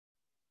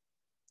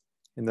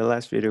In the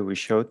last video, we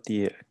showed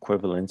the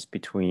equivalence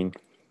between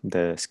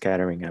the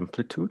scattering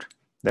amplitude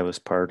that was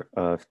part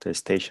of the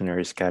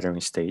stationary scattering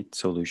state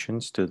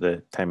solutions to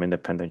the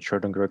time-independent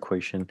Schrodinger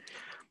equation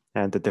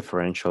and the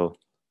differential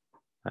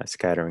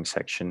scattering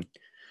section,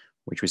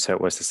 which we said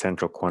was the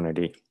central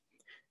quantity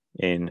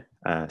in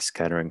a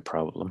scattering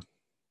problem.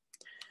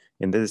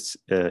 In this,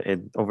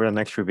 over the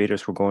next few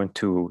videos, we're going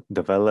to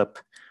develop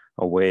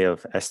a way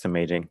of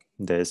estimating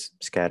this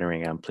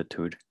scattering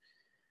amplitude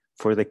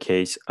for the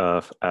case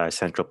of a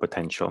central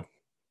potential.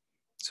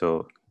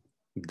 So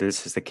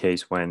this is the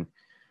case when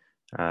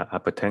a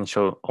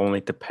potential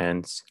only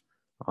depends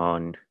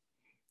on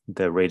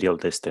the radial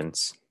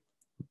distance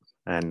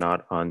and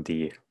not on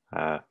the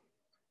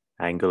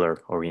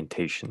angular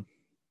orientation.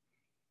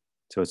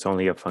 So it's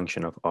only a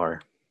function of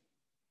r.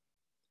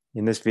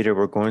 In this video,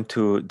 we're going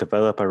to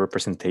develop a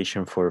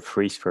representation for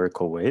free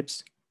spherical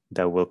waves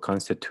that will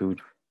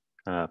constitute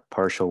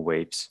partial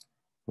waves,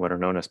 what are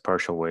known as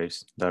partial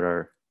waves, that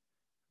are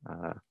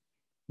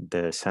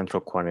the central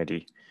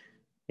quantity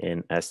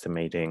in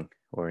estimating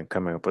or in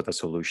coming up with a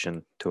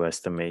solution to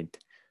estimate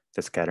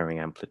the scattering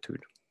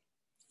amplitude.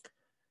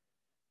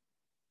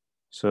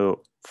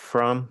 So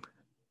from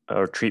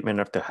our treatment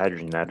of the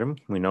hydrogen atom,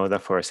 we know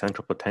that for a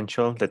central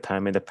potential, the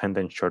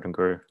time-independent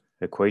Schrodinger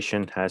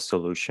equation has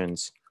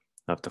solutions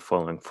of the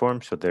following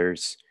form. So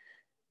there's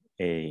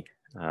a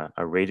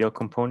radial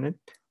component,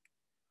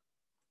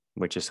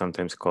 which is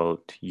sometimes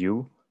called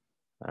u,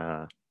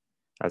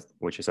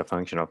 which is a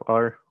function of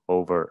r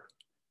over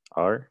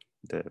r,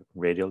 the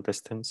radial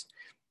distance,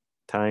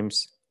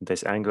 times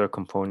this angular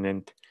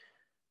component,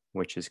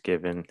 which is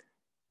given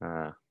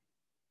or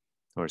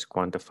is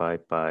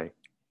quantified by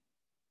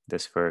the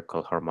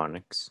spherical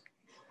harmonics.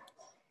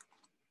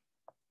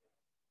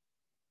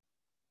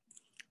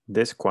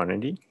 This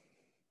quantity,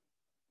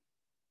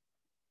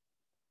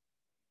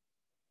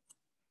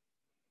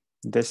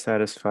 this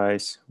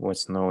satisfies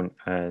what's known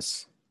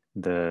as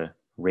the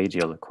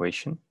radial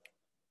equation.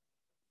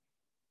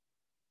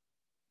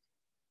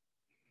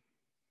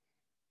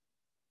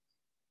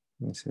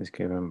 This is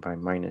given by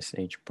minus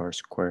h bar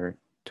squared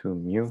to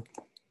mu.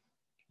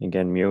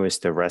 Again, mu is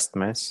the rest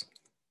mass,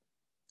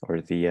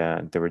 or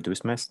the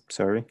reduced mass,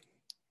 sorry.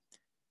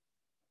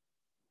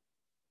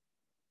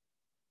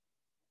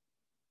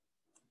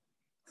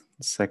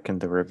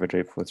 Second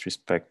derivative with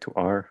respect to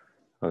r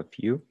of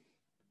u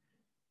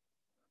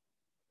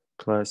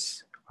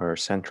plus our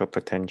central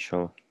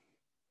potential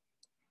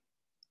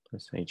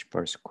plus h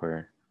bar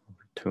squared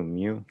over 2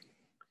 mu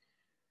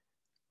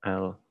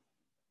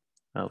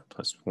L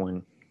plus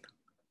 1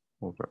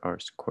 over r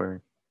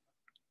squared.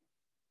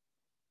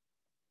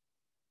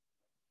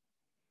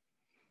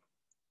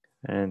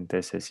 And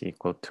this is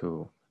equal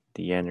to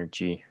the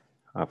energy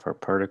of our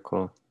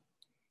particle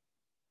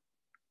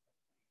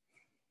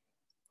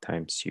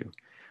times u.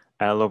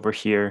 L over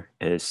here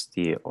is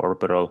the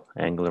orbital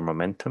angular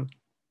momentum.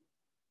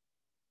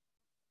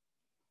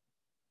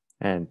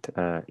 And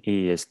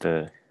E is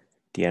the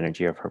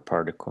energy of our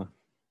particle.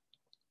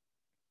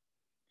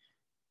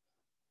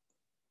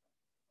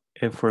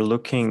 If we're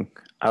looking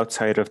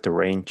outside of the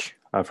range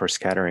of our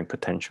scattering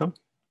potential,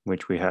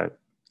 which we had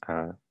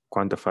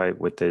quantified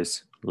with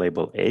this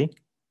label A,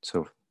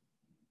 so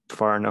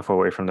far enough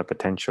away from the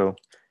potential,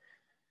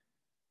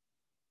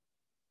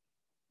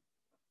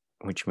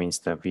 which means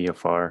that V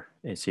of r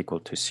is equal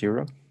to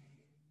 0.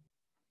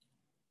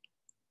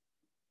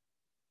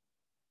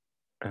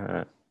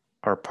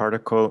 Our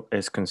particle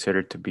is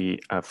considered to be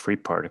a free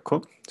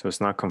particle, so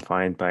it's not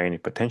confined by any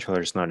potential,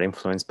 or it's not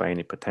influenced by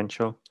any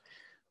potential,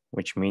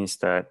 which means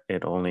that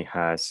it only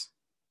has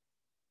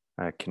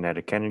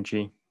kinetic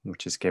energy,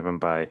 which is given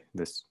by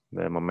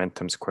the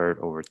momentum squared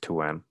over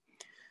 2m.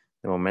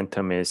 The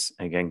momentum is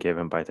again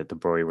given by the de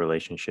Broglie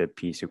relationship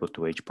P is equal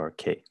to h bar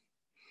k.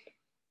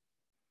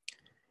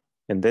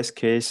 In this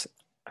case,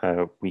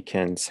 we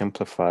can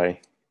simplify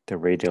the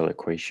radial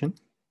equation.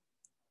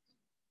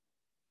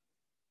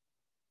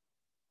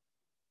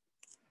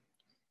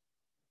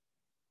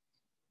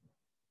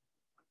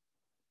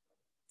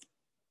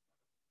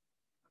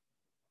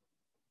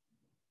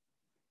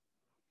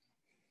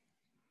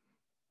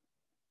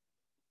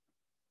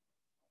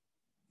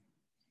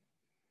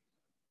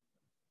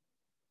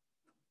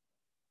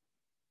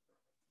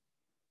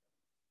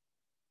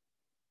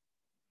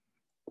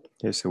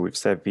 Okay, so we've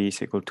set V is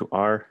equal to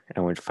R,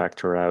 and we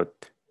factor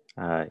out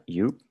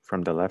U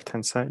from the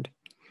left-hand side.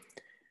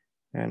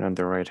 And on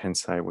the right-hand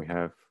side, we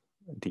have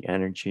the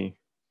energy,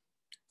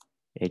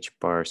 h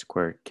bar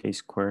squared k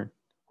squared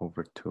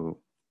over 2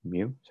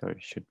 mu, so it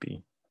should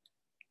be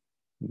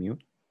mu.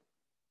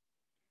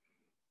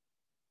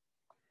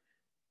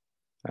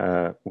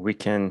 We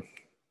can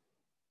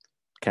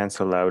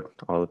cancel out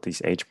all of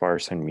these h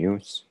bars and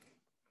mu's.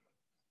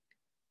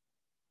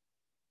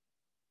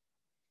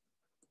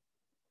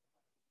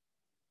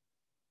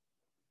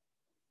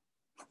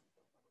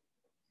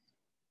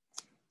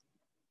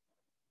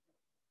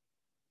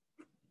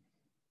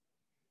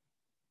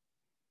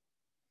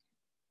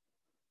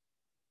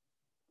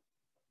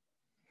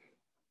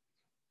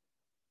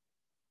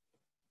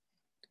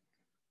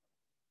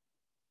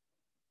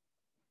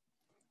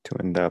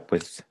 end up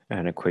with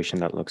an equation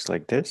that looks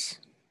like this.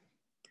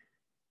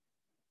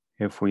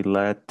 If we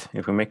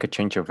make a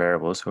change of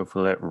variables, so if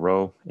we let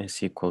rho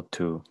is equal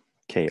to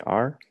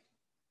kr,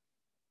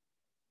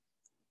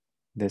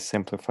 this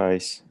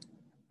simplifies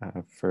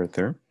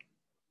further.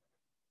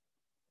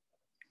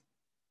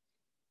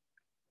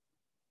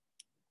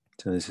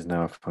 So this is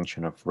now a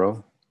function of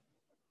rho.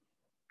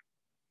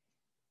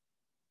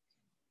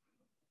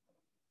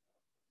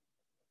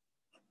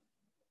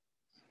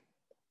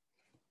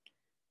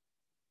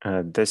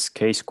 This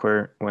k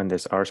square, when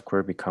this r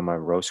square become a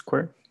rho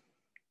square.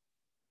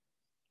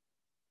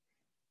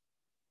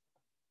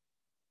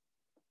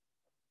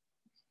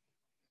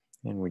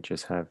 And we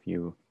just have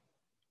u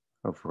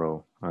of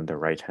rho on the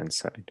right-hand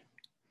side.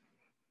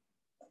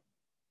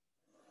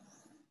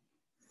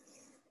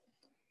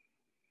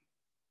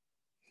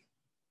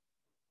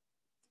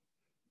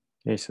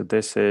 Okay, so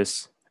this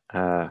is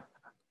a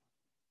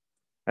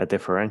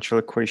differential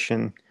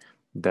equation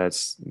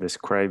that's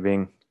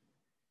describing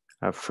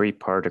a free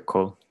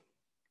particle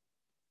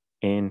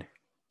in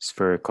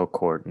spherical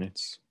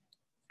coordinates,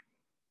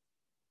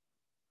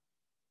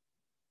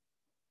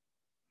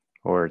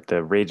 or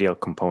the radial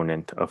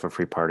component of a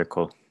free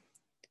particle,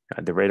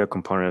 the radial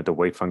component of the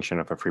wave function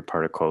of a free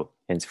particle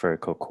in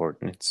spherical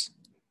coordinates.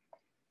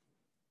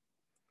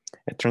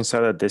 It turns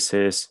out that this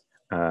is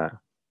a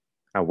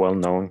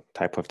well-known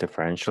type of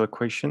differential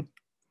equation.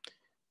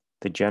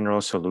 The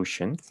general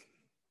solution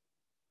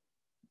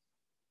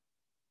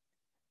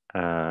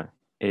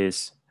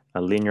is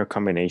a linear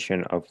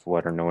combination of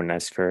what are known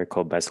as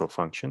spherical Bessel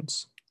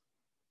functions.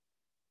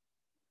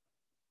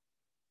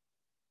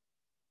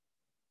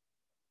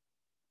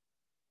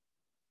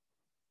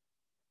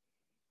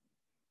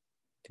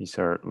 These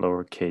are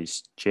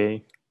lowercase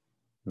j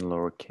and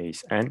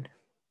lowercase n,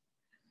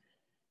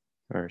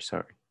 or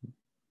sorry,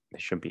 they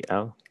should be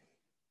L.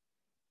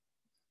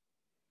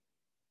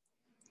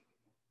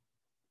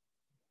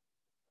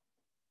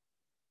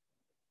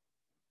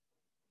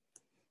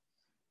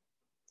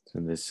 So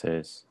this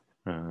is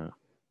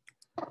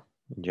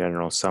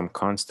general sum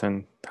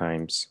constant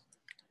times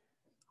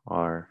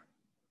r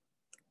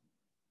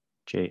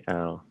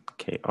jl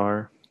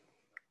kr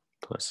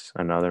plus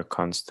another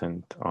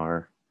constant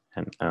r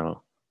and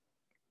l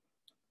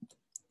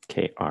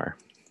kr.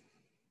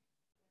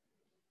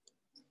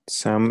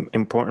 Some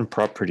important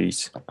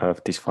properties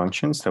of these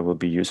functions that will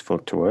be useful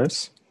to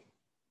us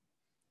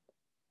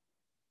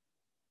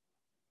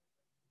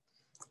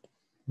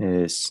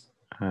is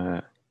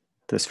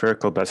the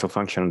spherical Bessel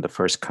function of the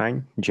first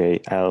kind,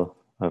 jl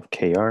of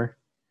kr.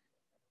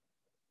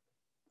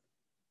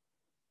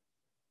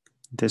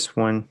 This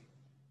one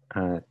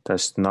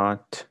does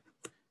not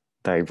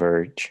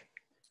diverge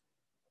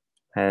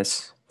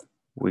as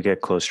we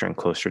get closer and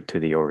closer to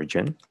the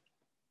origin.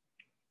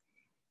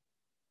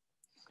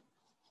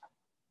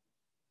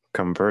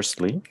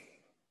 Conversely,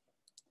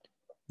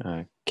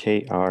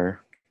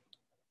 kr,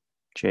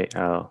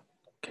 jl,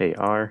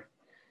 kr,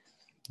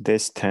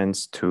 this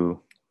tends to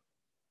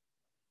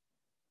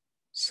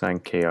sine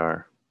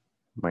kr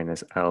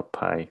minus l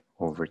pi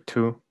over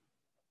 2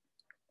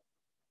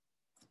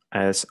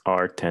 as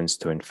r tends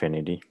to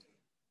infinity.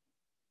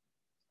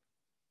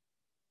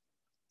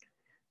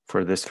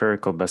 For the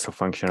spherical Bessel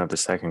function of the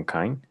second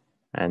kind,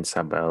 n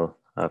sub l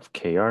of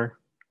kr,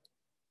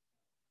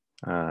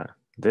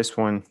 this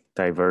one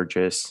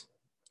diverges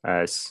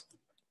as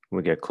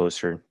we get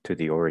closer to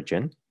the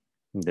origin.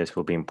 This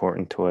will be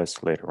important to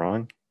us later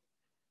on.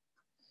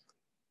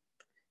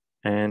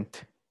 And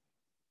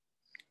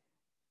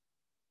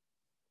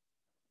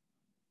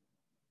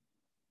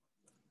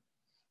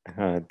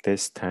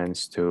this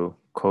tends to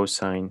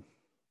cosine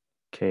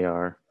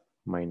kr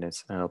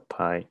minus l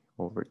pi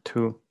over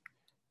 2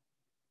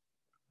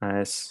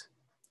 as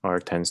r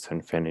tends to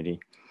infinity.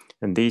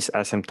 And these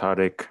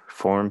asymptotic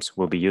forms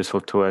will be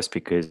useful to us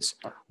because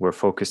we're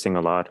focusing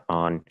a lot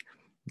on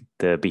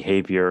the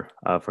behavior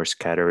of our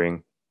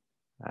scattering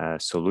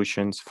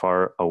solutions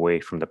far away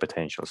from the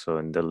potential. So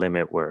in the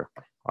limit where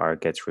r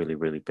gets really,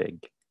 really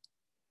big.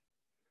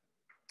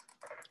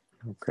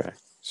 Okay,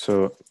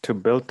 so to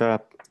build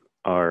up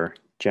our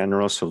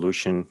general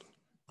solution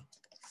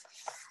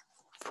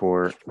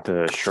for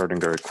the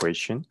Schrodinger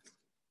equation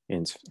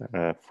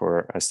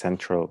for a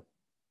central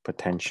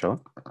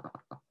potential,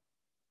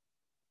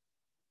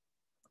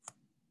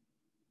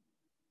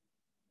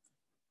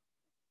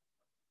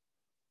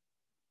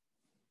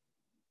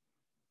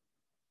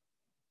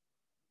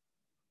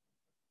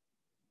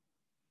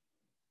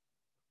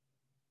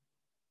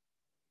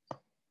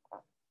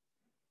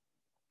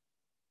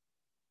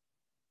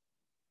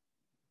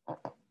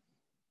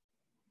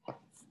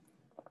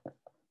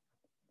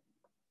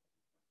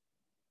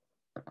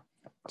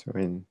 so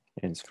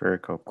in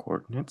spherical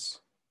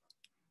coordinates,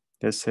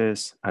 this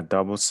is a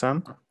double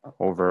sum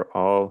over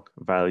all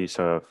values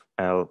of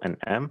L and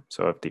M,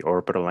 so of the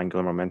orbital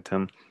angular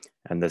momentum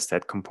and the z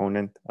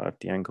component of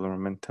the angular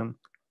momentum.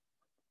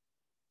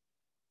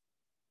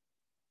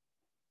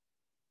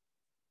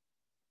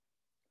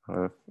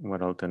 Of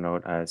what I'll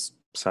denote as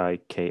psi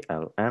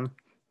KLM.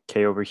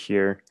 K over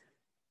here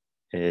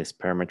is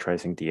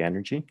parametrizing the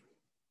energy.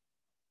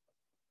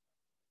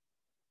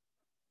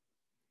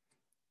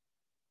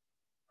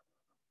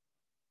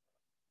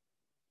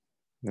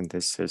 And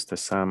this is the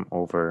sum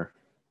over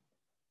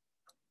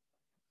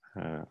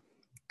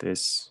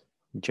this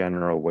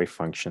general wave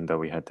function that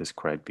we had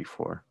described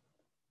before.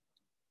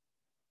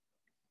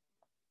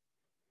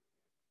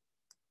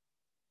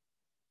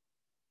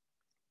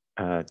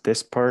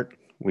 This part,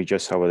 we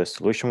just saw what the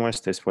solution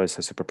was. This was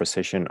a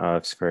superposition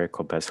of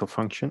spherical Bessel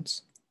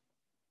functions.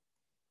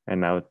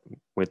 And now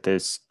with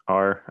this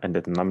r in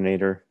the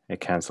denominator,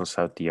 it cancels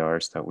out the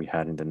r's that we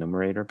had in the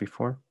numerator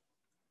before.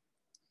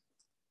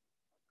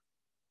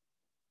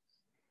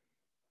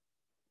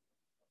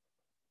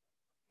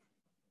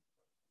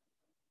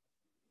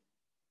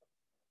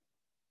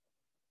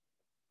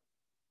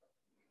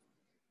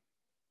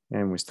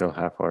 And we still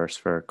have our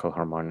spherical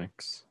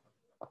harmonics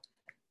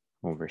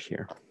over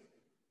here.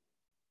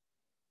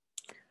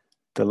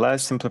 The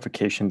last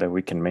simplification that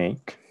we can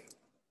make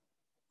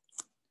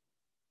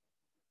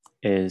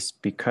is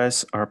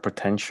because our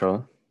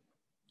potential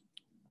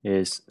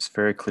is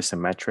spherically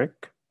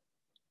symmetric,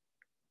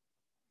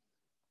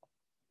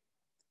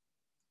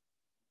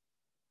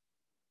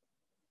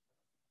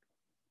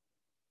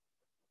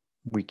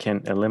 we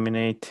can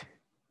eliminate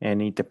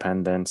any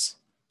dependence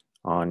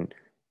on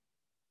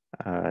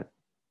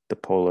the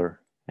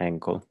polar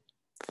angle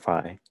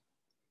phi.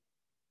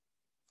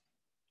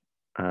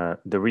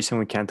 The reason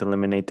we can't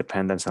eliminate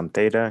dependence on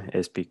theta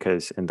is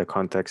because in the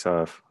context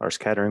of our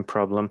scattering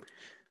problem,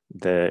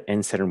 the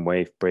incident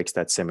wave breaks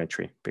that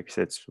symmetry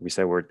because we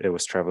said it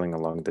was traveling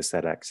along the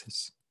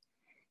z-axis.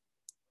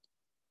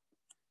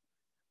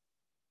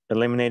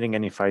 Eliminating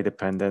any phi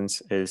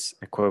dependence is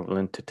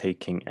equivalent to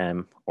taking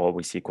m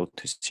always equal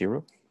to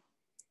 0.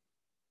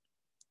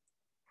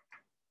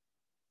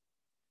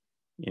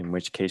 In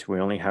which case we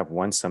only have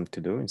one sum to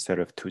do instead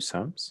of two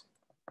sums.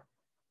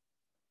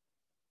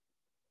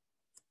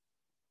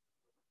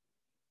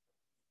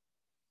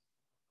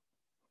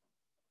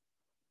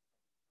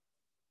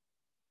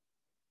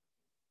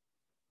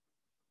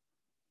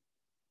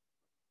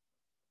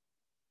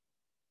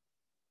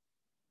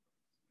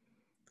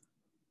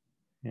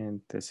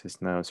 And this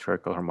is now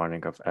spherical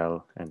harmonic of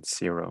L and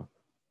 0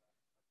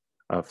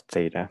 of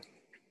theta.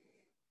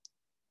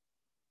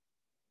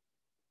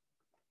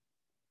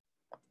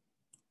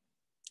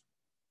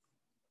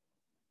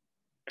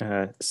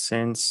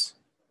 Since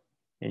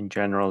in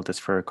general the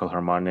spherical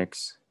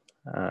harmonics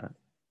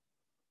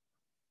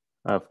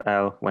of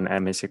L when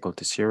m is equal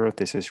to 0,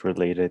 this is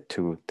related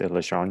to the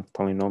Legendre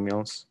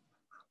polynomials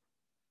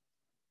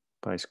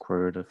by square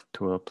root of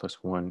 2L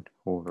plus 1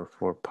 over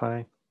 4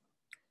 pi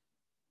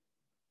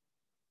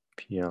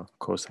PL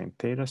cosine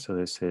theta. So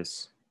this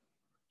is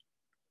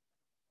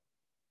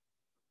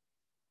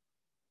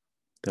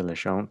the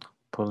Legendre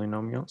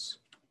polynomials.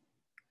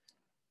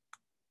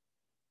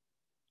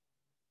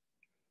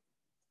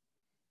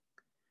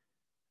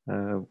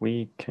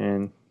 We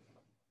can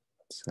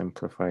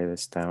simplify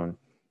this down.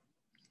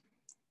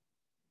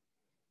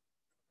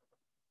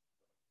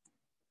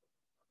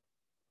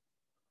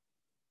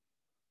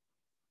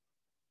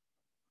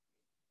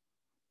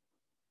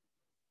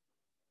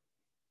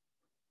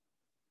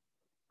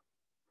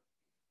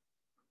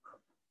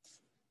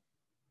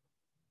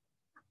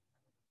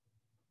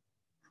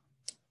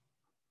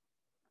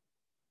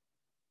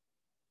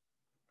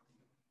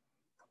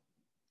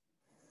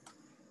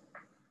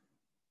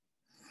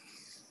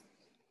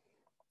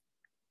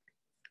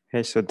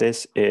 Okay, so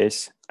this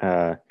is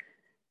the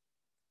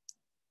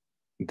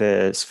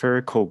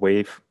spherical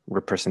wave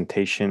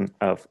representation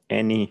of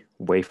any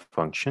wave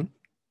function,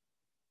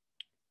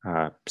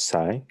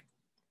 psi,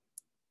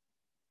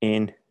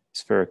 in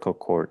spherical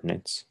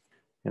coordinates.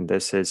 And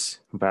this is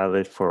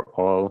valid for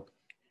all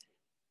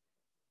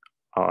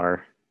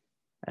r,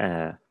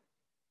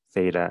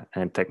 theta,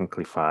 and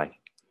technically phi.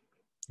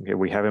 Okay,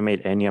 we haven't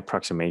made any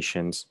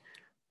approximations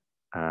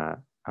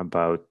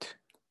about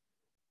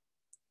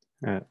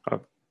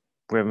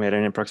we haven't made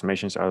any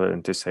approximations other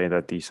than to say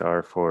that these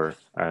are for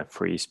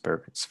free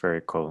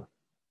spherical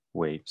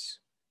waves.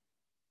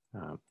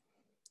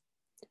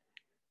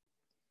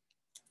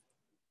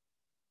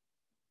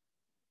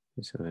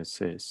 So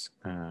this is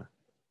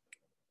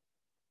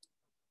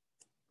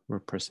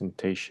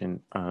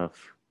representation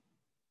of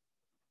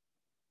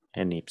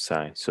any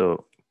psi.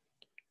 So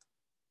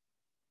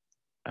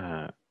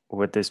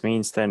what this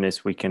means then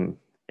is we can,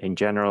 in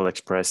general,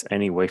 express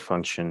any wave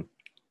function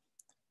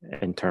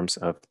in terms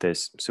of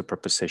this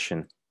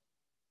superposition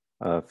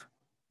of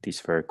these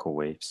spherical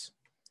waves.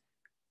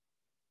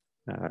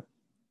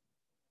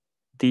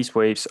 These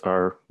waves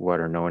are what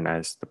are known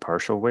as the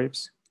partial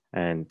waves.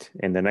 And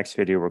in the next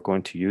video, we're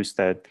going to use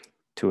that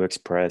to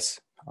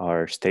express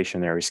our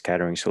stationary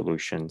scattering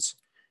solutions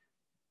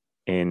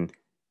in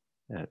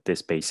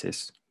this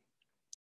basis.